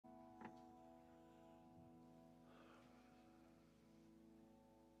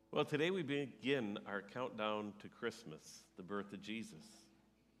Well, today we begin our countdown to Christmas, the birth of Jesus.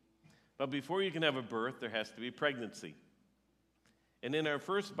 But before you can have a birth, there has to be pregnancy. And in our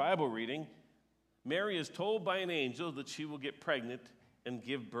first Bible reading, Mary is told by an angel that she will get pregnant and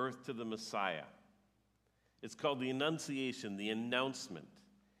give birth to the Messiah. It's called the Annunciation, the announcement,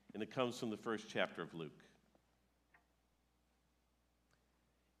 and it comes from the first chapter of Luke.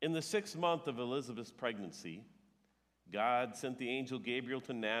 In the 6th month of Elizabeth's pregnancy, God sent the angel Gabriel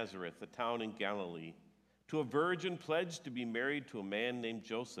to Nazareth, a town in Galilee, to a virgin pledged to be married to a man named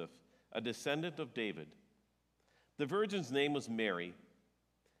Joseph, a descendant of David. The virgin's name was Mary.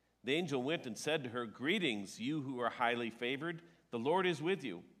 The angel went and said to her, "Greetings, you who are highly favored. The Lord is with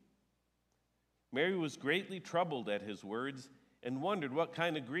you." Mary was greatly troubled at his words and wondered what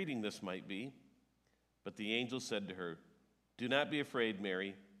kind of greeting this might be. But the angel said to her, "Do not be afraid,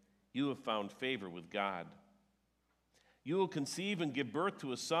 Mary. You have found favor with God. You will conceive and give birth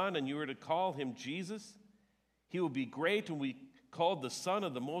to a son, and you are to call him Jesus. He will be great and will be called the Son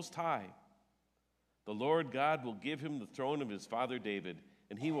of the Most High. The Lord God will give him the throne of his father David,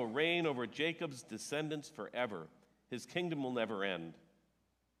 and he will reign over Jacob's descendants forever. His kingdom will never end."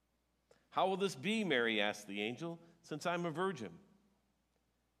 "How will this be," Mary asked the angel, "since I'm a virgin?"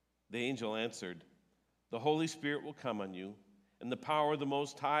 The angel answered, "The Holy Spirit will come on you, and the power of the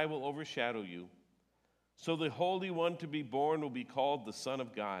Most High will overshadow you. So the Holy One to be born will be called the Son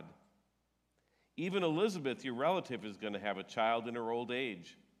of God. Even Elizabeth, your relative, is going to have a child in her old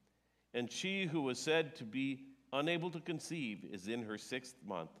age, and she who was said to be unable to conceive is in her 6th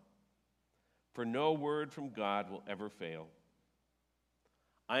month. For no word from God will ever fail."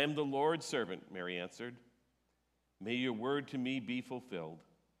 "I am the Lord's servant," Mary answered. "May your word to me be fulfilled."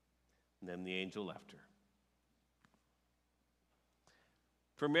 And then the angel left her.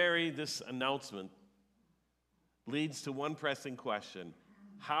 For Mary, this announcement leads to one pressing question: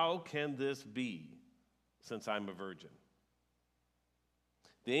 how can this be, since I'm a virgin?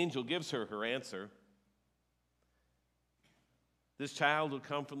 The angel gives her her answer. This child will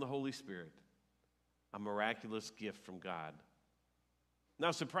come from the Holy Spirit, a miraculous gift from God.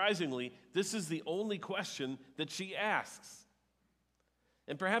 Now, surprisingly, this is the only question that she asks.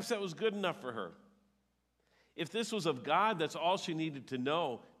 And perhaps that was good enough for her. If this was of God, that's all she needed to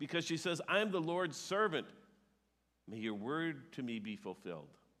know, because she says, "I'm the Lord's servant. May your word to me be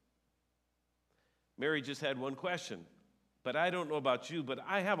fulfilled." Mary just had one question, but I don't know about you, but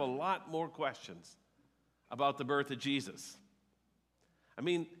I have a lot more questions about the birth of Jesus. I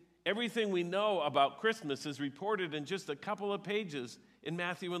mean, everything we know about Christmas is reported in just a couple of pages in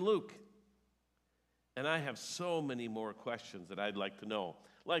Matthew and Luke. And I have so many more questions that I'd like to know.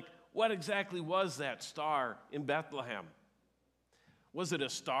 Like, what exactly was that star in Bethlehem? Was it a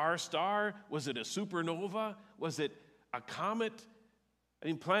star? Was it a supernova? Was it a comet? I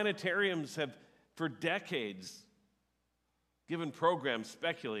mean, planetariums have, for decades, given programs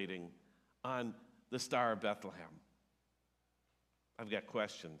speculating on the Star of Bethlehem. I've got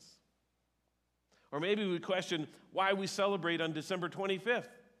questions. Or maybe we question why we celebrate on December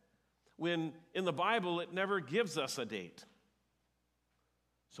 25th, when in the Bible it never gives us a date.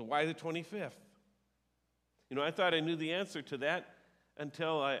 So why the 25th? You know, I thought I knew the answer to that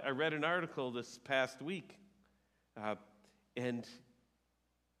until I read an article this past week, and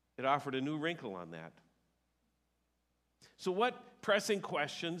it offered a new wrinkle on that. So what pressing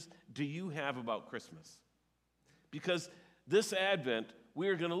questions do you have about Christmas? Because this Advent,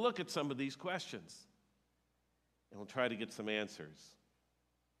 we're going to look at some of these questions, and we'll try to get some answers.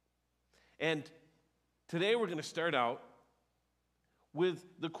 And today we're going to start out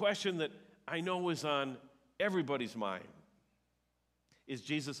with the question that I know is on everybody's mind. Is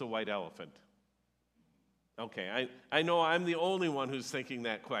Jesus a white elephant? Okay, I know I'm the only one who's thinking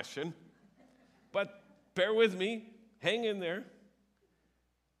that question, but bear with me, hang in there,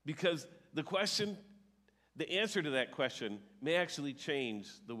 because the answer to that question may actually change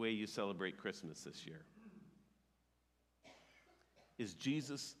the way you celebrate Christmas this year. Is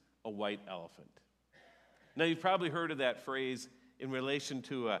Jesus a white elephant? Now, you've probably heard of that phrase in relation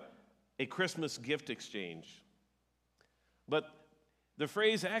to a Christmas gift exchange, but the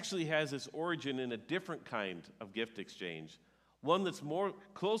phrase actually has its origin in a different kind of gift exchange, one that's more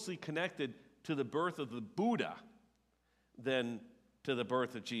closely connected to the birth of the Buddha than to the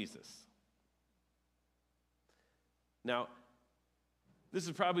birth of Jesus. Now, this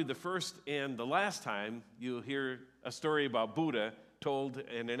is probably the first and the last time you'll hear a story about Buddha told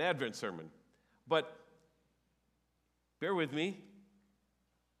in an Advent sermon. But bear with me.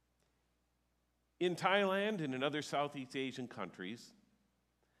 In Thailand and in other Southeast Asian countries,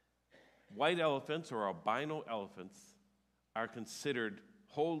 white elephants or albino elephants are considered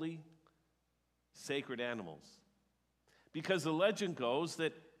holy, sacred animals. Because the legend goes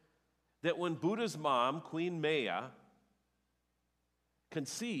that when Buddha's mom, Queen Maya,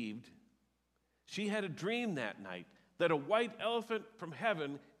 conceived, she had a dream that night that a white elephant from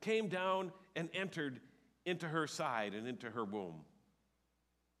heaven came down and entered into her side and into her womb.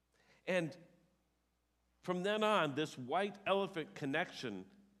 And from then on, this white elephant connection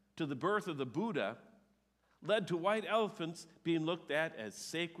to the birth of the Buddha led to white elephants being looked at as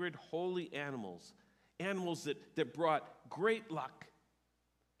sacred, holy animals, animals that brought great luck,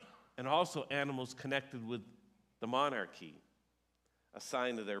 and also animals connected with the monarchy, a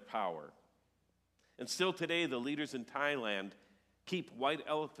sign of their power. And still today, the leaders in Thailand keep white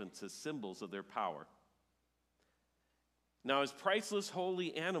elephants as symbols of their power. Now, as priceless,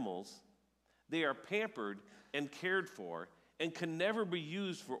 holy animals, they are pampered and cared for and can never be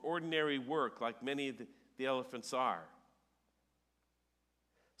used for ordinary work like many of the elephants are.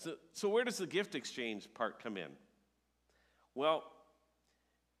 So where does the gift exchange part come in? Well,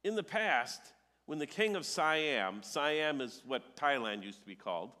 in the past, when the king of Siam is what Thailand used to be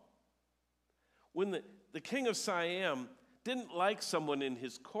called, when the king of Siam didn't like someone in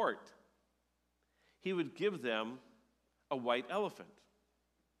his court, he would give them a white elephant.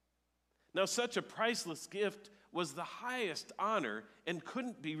 Now, such a priceless gift was the highest honor and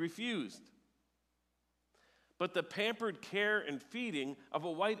couldn't be refused. But the pampered care and feeding of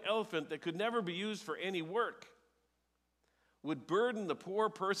a white elephant that could never be used for any work would burden the poor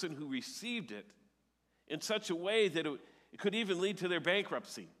person who received it in such a way that it could even lead to their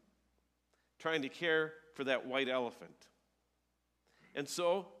bankruptcy, trying to care for that white elephant. And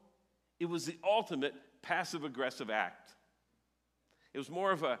so, it was the ultimate passive-aggressive act. It was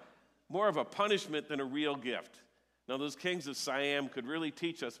more of a punishment than a real gift. Now, those kings of Siam could really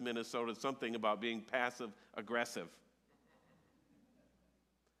teach us, Minnesota, something about being passive-aggressive.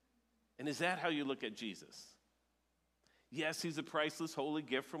 And is that how you look at Jesus? Yes, he's a priceless, holy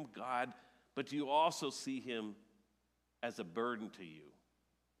gift from God, but do you also see him as a burden to you?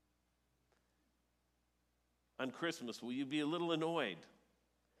 On Christmas, will you be a little annoyed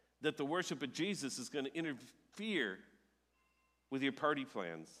that the worship of Jesus is going to interfere with your party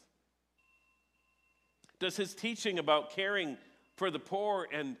plans? Does his teaching about caring for the poor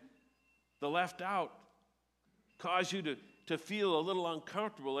and the left out cause you to feel a little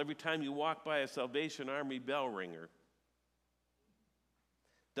uncomfortable every time you walk by a Salvation Army bell ringer?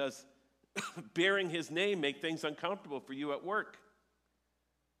 Does bearing his name make things uncomfortable for you at work,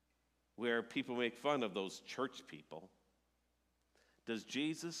 where people make fun of those church people? Does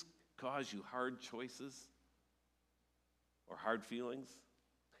Jesus cause you hard choices or hard feelings?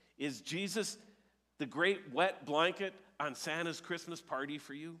 Is Jesus the great wet blanket on Santa's Christmas party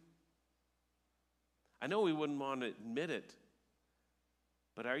for you? I know we wouldn't want to admit it,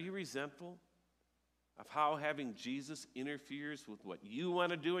 but are you resentful of how having Jesus interferes with what you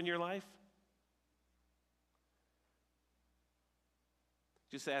want to do in your life?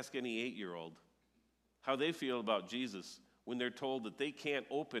 Just ask any 8-year-old how they feel about Jesus when they're told that they can't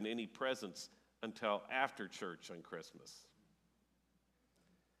open any presents until after church on Christmas.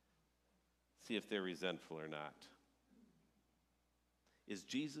 See if they're resentful or not. Is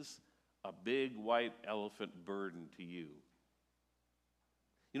Jesus a big white elephant burden to you?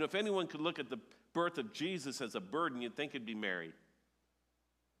 You know, if anyone could look at the birth of Jesus as a burden, you'd think it'd be Mary.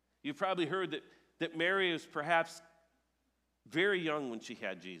 You've probably heard that Mary was perhaps very young when she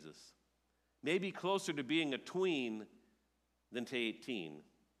had Jesus, maybe closer to being a tween than to 18.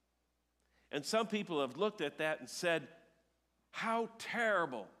 And some people have looked at that and said, how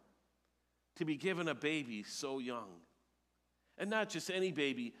terrible to be given a baby so young. And not just any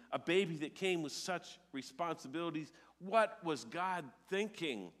baby, a baby that came with such responsibilities. What was God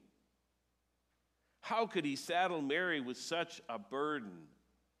thinking? How could he saddle Mary with such a burden?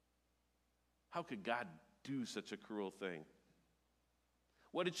 How could God do such a cruel thing?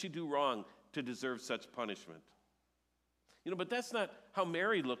 What did she do wrong to deserve such punishment? You know, but that's not how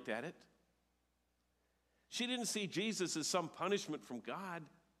Mary looked at it. She didn't see Jesus as some punishment from God,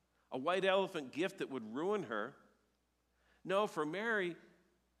 a white elephant gift that would ruin her. No, for Mary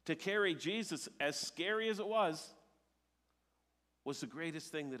to carry Jesus, as scary as it was the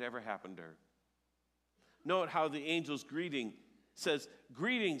greatest thing that ever happened to her. Note how the angel's greeting says,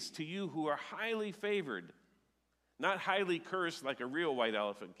 "Greetings to you who are highly favored," not highly cursed like a real white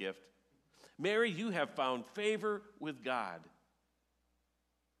elephant gift. Mary, you have found favor with God.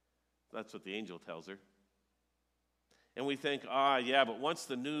 That's what the angel tells her. And we think, yeah, but once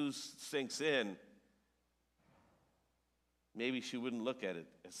the news sinks in, maybe she wouldn't look at it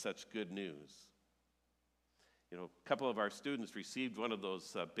as such good news. A couple of our students received one of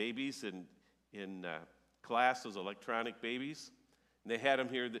those babies in class, those electronic babies. And they had them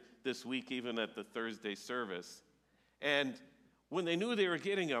here this week, even at the Thursday service. And when they knew they were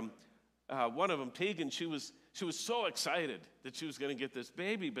getting them, one of them, Tegan, she was so excited that she was going to get this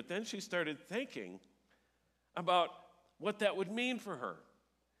baby. But then she started thinking about what that would mean for her.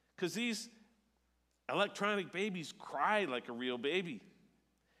 Because these electronic babies cry like a real baby.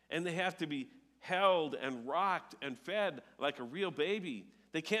 And they have to be held and rocked and fed like a real baby.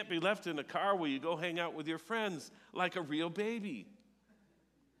 They can't be left in a car where you go hang out with your friends like a real baby.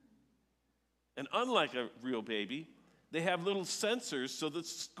 And unlike a real baby, they have little sensors so that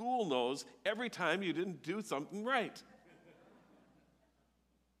school knows every time you didn't do something right.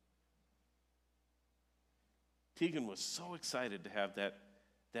 Tegan was so excited to have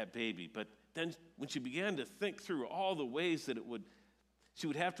that baby, but then when she began to think through all the ways that she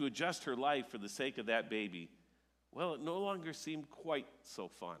would have to adjust her life for the sake of that baby, well, it no longer seemed quite so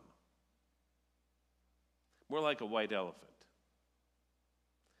fun. More like a white elephant.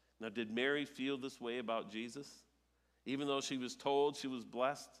 Now, did Mary feel this way about Jesus? Even though she was told she was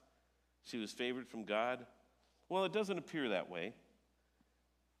blessed, she was favored from God? Well, it doesn't appear that way.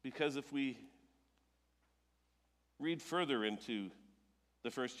 Because if we read further into the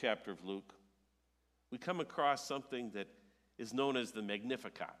first chapter of Luke, we come across something that is known as the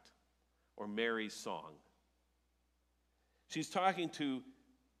Magnificat, or Mary's song. She's talking to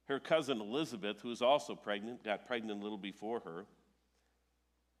her cousin Elizabeth, who is also pregnant, got pregnant a little before her.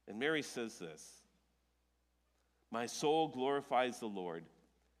 And Mary says this, "My soul glorifies the Lord,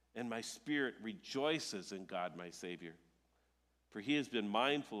 and my spirit rejoices in God my Savior. For he has been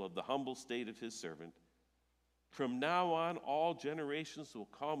mindful of the humble state of his servant. From now on, all generations will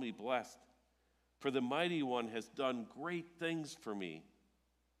call me blessed. For the Mighty One has done great things for me.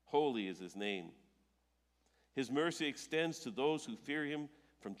 Holy is his name. His mercy extends to those who fear him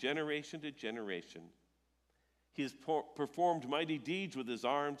from generation to generation. He has performed mighty deeds with his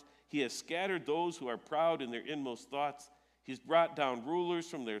arms. He has scattered those who are proud in their inmost thoughts. He's brought down rulers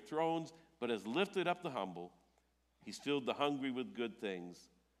from their thrones, but has lifted up the humble. He's filled the hungry with good things,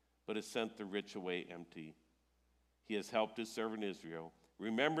 but has sent the rich away empty. He has helped his servant Israel,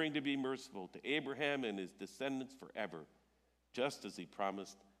 remembering to be merciful to Abraham and his descendants forever, just as he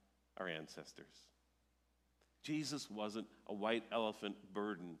promised our ancestors." Jesus wasn't a white elephant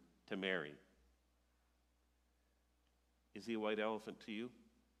burden to Mary. Is he a white elephant to you?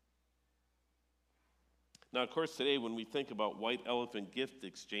 Now, of course, today when we think about white elephant gift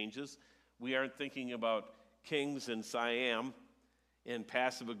exchanges, we aren't thinking about kings in Siam and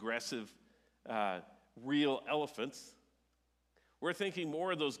passive-aggressive real elephants. We're thinking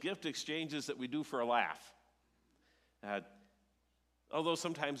more of those gift exchanges that we do for a laugh. Although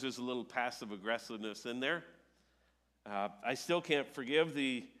sometimes there's a little passive-aggressiveness in there. I still can't forgive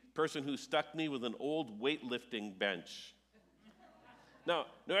the person who stuck me with an old weightlifting bench. Now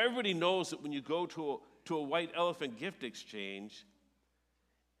everybody knows that when you go to a white elephant gift exchange,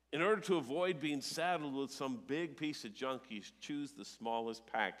 in order to avoid being saddled with some big piece of junk, you choose the smallest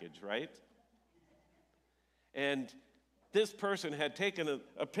package, right? And this person had taken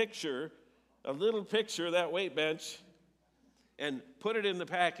a picture, a little picture of that weight bench, and put it in the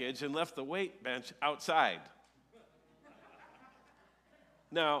package and left the weight bench outside.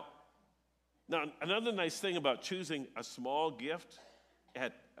 Now, another nice thing about choosing a small gift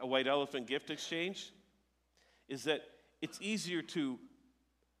at a white elephant gift exchange is that it's easier to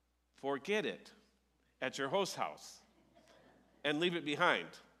forget it at your host house and leave it behind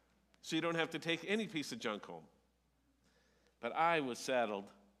so you don't have to take any piece of junk home. But I was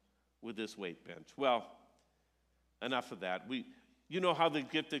saddled with this weight bench. Well, enough of that. You know how the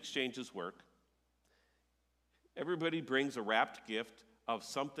gift exchanges work. Everybody brings a wrapped gift of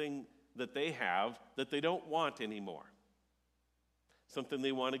something that they have that they don't want anymore. Something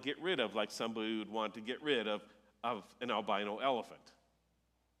they want to get rid of, like somebody would want to get rid of an albino elephant.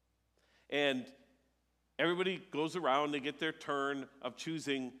 And everybody goes around, they get their turn of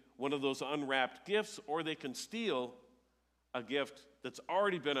choosing one of those unwrapped gifts, or they can steal a gift that's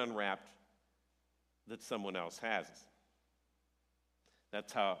already been unwrapped that someone else has.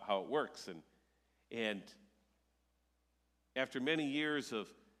 That's how it works. And after many years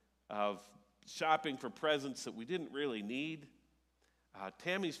of shopping for presents that we didn't really need,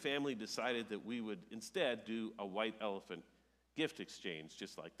 Tammy's family decided that we would instead do a white elephant gift exchange,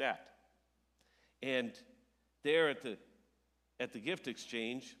 just like that. And there at the gift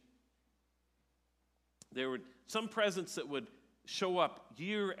exchange, there were some presents that would show up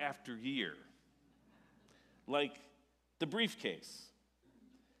year after year, like the briefcase.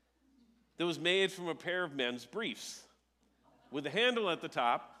 that was made from a pair of men's briefs with the handle at the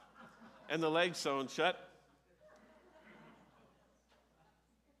top and the legs sewn shut.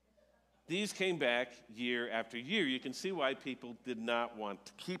 These came back year after year. You can see why people did not want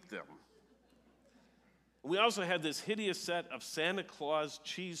to keep them. We also had this hideous set of Santa Claus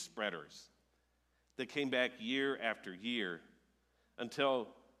cheese spreaders that came back year after year until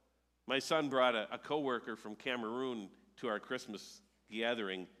my son brought a coworker from Cameroon to our Christmas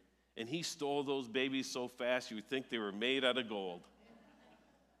gathering, and he stole those babies so fast you would think they were made out of gold.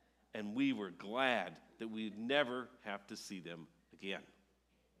 And we were glad that we'd never have to see them again.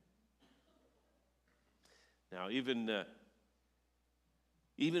 Now, even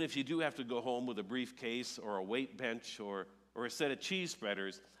if you do have to go home with a briefcase or a weight bench or a set of cheese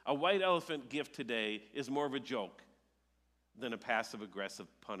spreaders, a white elephant gift today is more of a joke than a passive-aggressive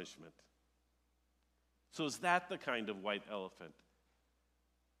punishment. So is that the kind of white elephant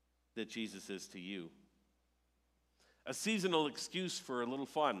that Jesus is to you? A seasonal excuse for a little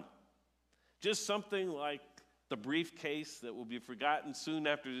fun. Just something like the briefcase that will be forgotten soon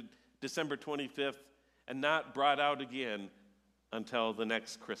after December 25th and not brought out again until the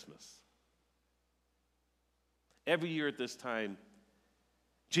next Christmas. Every year at this time,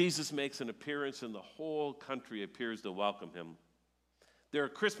 Jesus makes an appearance and the whole country appears to welcome him. There are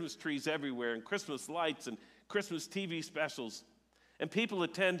Christmas trees everywhere and Christmas lights and Christmas TV specials. And people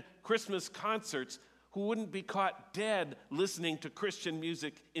attend Christmas concerts who wouldn't be caught dead listening to Christian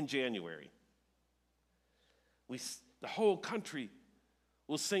music in January. The whole country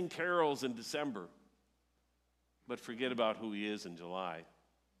will sing carols in December, but forget about who he is in July.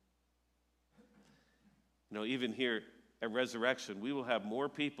 You know, even here at Resurrection, we will have more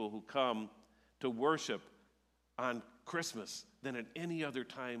people who come to worship on Christmas than at any other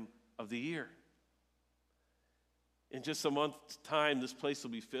time of the year. In just a month's time, this place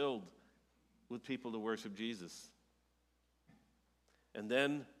will be filled with people to worship Jesus. And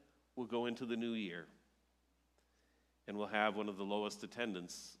then we'll go into the new year, and we'll have one of the lowest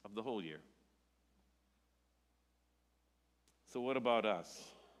attendance of the whole year. So what about us?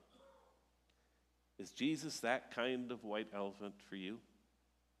 Is Jesus that kind of white elephant for you?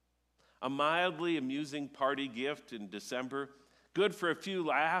 A mildly amusing party gift in December, good for a few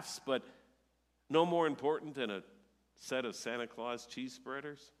laughs, but no more important than a set of Santa Claus cheese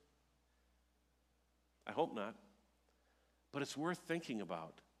spreaders? I hope not. But it's worth thinking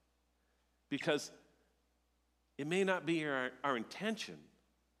about, because it may not be our intention,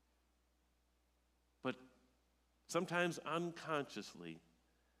 but sometimes unconsciously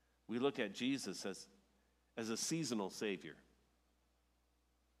we look at Jesus as a seasonal Savior.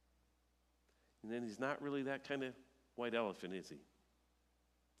 And then he's not really that kind of white elephant, is he?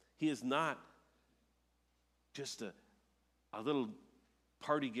 He is not just a little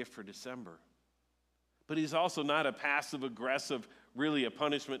party gift for December. But he's also not a passive-aggressive, really a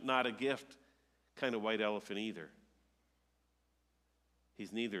punishment, not a gift kind of white elephant either.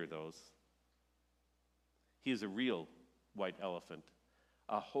 He's neither of those. He is a real white elephant,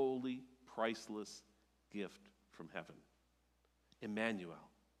 a holy, priceless gift from heaven. Emmanuel,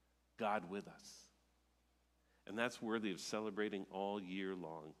 God with us. And that's worthy of celebrating all year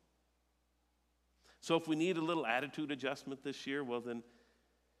long. So if we need a little attitude adjustment this year, well then,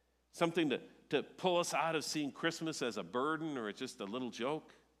 something to pull us out of seeing Christmas as a burden or just a little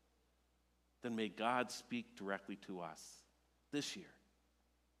joke, then may God speak directly to us this year,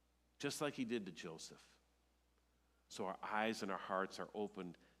 just like he did to Joseph. So our eyes and our hearts are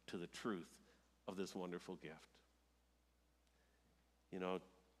opened to the truth of this wonderful gift. You know,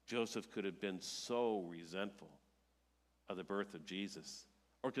 Joseph could have been so resentful of the birth of Jesus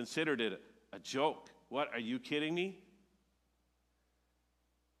or considered it a joke. What, are you kidding me?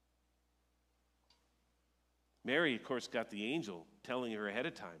 Mary, of course, got the angel telling her ahead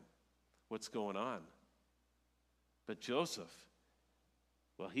of time what's going on. But Joseph,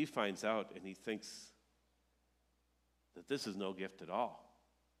 well, he finds out and he thinks that this is no gift at all.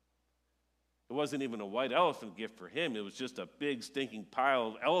 It wasn't even a white elephant gift for him. It was just a big stinking pile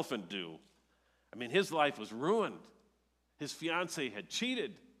of elephant dew. I mean, his life was ruined. His fiancée had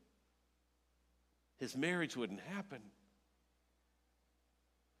cheated. His marriage wouldn't happen.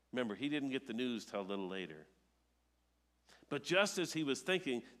 Remember, he didn't get the news till a little later. But just as he was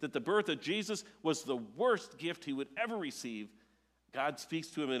thinking that the birth of Jesus was the worst gift he would ever receive, God speaks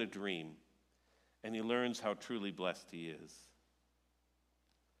to him in a dream, and he learns how truly blessed he is.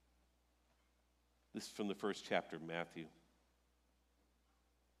 This is from the first chapter of Matthew.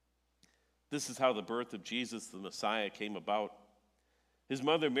 This is how the birth of Jesus, the Messiah, came about. His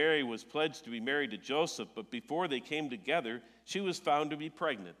mother Mary was pledged to be married to Joseph, but before they came together, she was found to be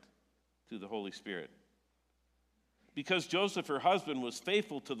pregnant through the Holy Spirit. Because Joseph, her husband, was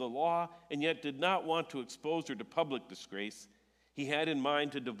faithful to the law and yet did not want to expose her to public disgrace, he had in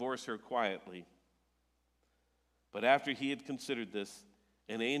mind to divorce her quietly. But after he had considered this,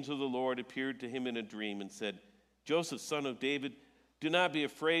 an angel of the Lord appeared to him in a dream and said, "Joseph, son of David, do not be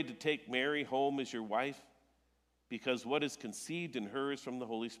afraid to take Mary home as your wife, because what is conceived in her is from the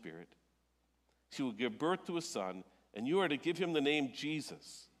Holy Spirit. She will give birth to a son, and you are to give him the name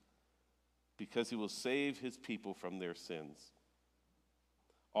Jesus, because he will save his people from their sins."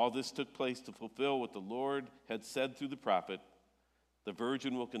 All this took place to fulfill what the Lord had said through the prophet, "The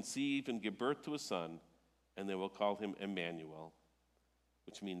virgin will conceive and give birth to a son, and they will call him Emmanuel,"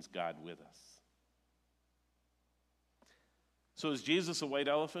 which means God with us. So is Jesus a white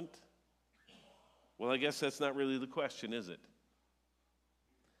elephant? Well, I guess that's not really the question, is it?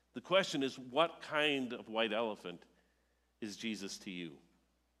 The question is, what kind of white elephant is Jesus to you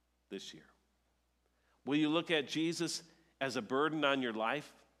this year? Will you look at Jesus as a burden on your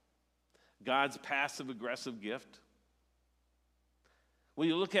life? God's passive-aggressive gift? Will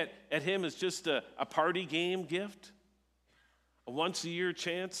you look at him as just a party game gift? A once-a-year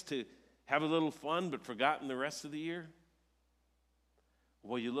chance to have a little fun but forgotten the rest of the year?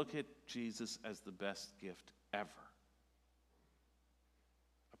 Will you look at Jesus as the best gift ever?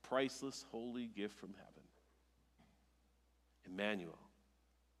 A priceless, holy gift from heaven. Emmanuel,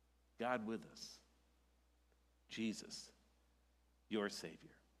 God with us. Jesus, your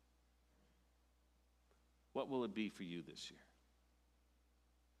Savior. What will it be for you this year?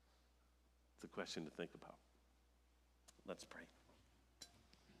 It's a question to think about. Let's pray.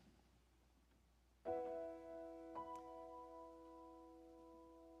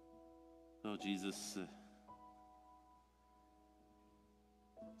 Oh, Jesus,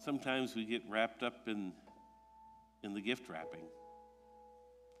 sometimes we get wrapped up in the gift wrapping,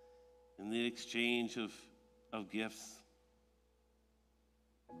 in the exchange of gifts,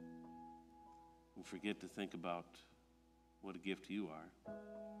 and forget to think about what a gift you are.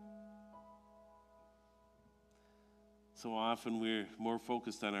 So often we're more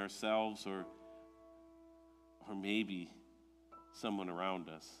focused on ourselves or maybe someone around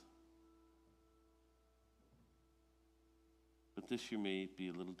us. But this year may be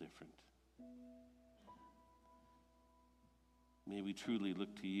a little different. May we truly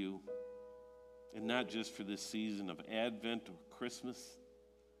look to you, and not just for this season of Advent or Christmas,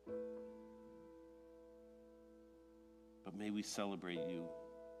 but may we celebrate you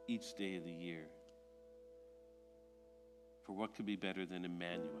each day of the year. For what could be better than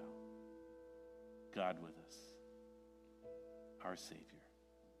Emmanuel, God with us, our Savior,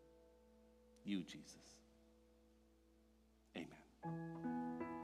 you, Jesus. Amen.